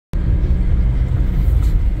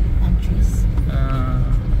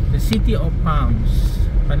City of Palms,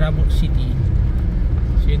 Tagum City.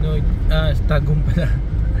 So you know, Tagum pala.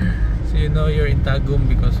 So you know you're in Tagum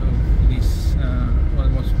because of this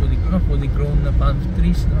almost fully grown na palm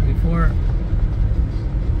trees. No? Before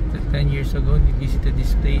 10 years ago, we visited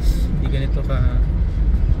this place. Hindi ganito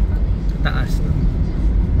kataas. No?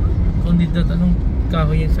 Only that, anong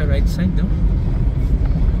kahoy yan sa right side, no?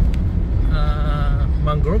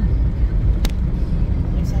 Mangrove.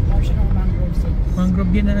 There's a portion of mangrove.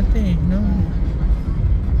 Mangrove yan na natin eh, no?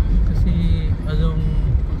 Kasi along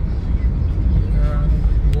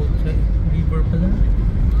river pala.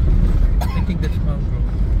 I think that's mangrove.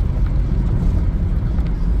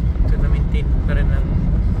 So na-maintain pa rin ng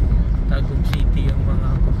Tagum City yung mga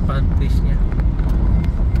palm trees niya.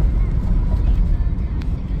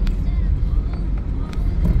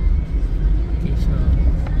 Okay, so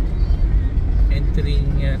entering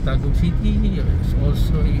Tagum City is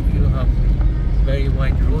also you have very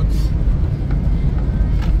wide roads,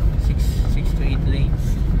 6 to 8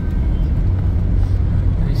 lanes.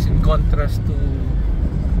 This is in contrast to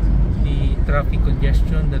the traffic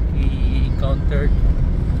congestion that we encountered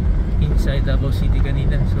inside Davao City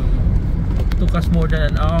kanina. So it took us more than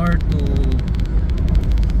an hour to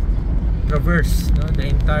traverse, no, the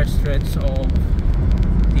entire stretch of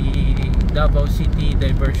the Davao City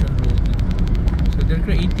diversion road. So they're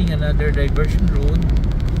creating another diversion road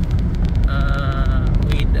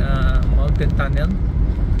with a mountain tunnel,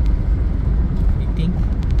 I think,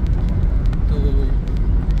 to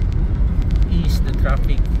ease the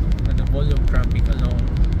traffic, the volume traffic along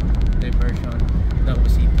diversion Davao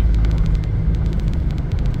City.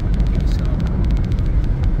 Okay, so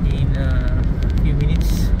in a few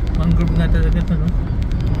minutes, mangrove nga talaga ito, no?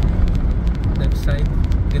 Left side,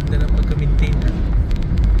 ganda ng pagka-maintain na.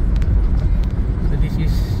 So this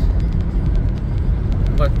is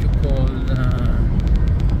what you call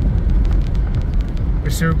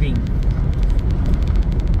preserving.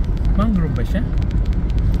 Mangrove ba siya?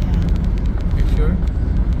 Yeah. You sure?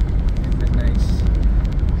 That's nice.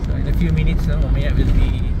 So in a few minutes na mamaya will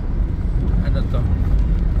be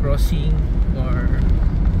crossing or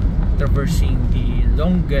traversing the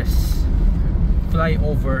longest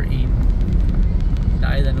flyover in the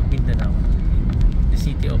island of Mindanao, in the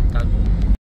city of Tagum.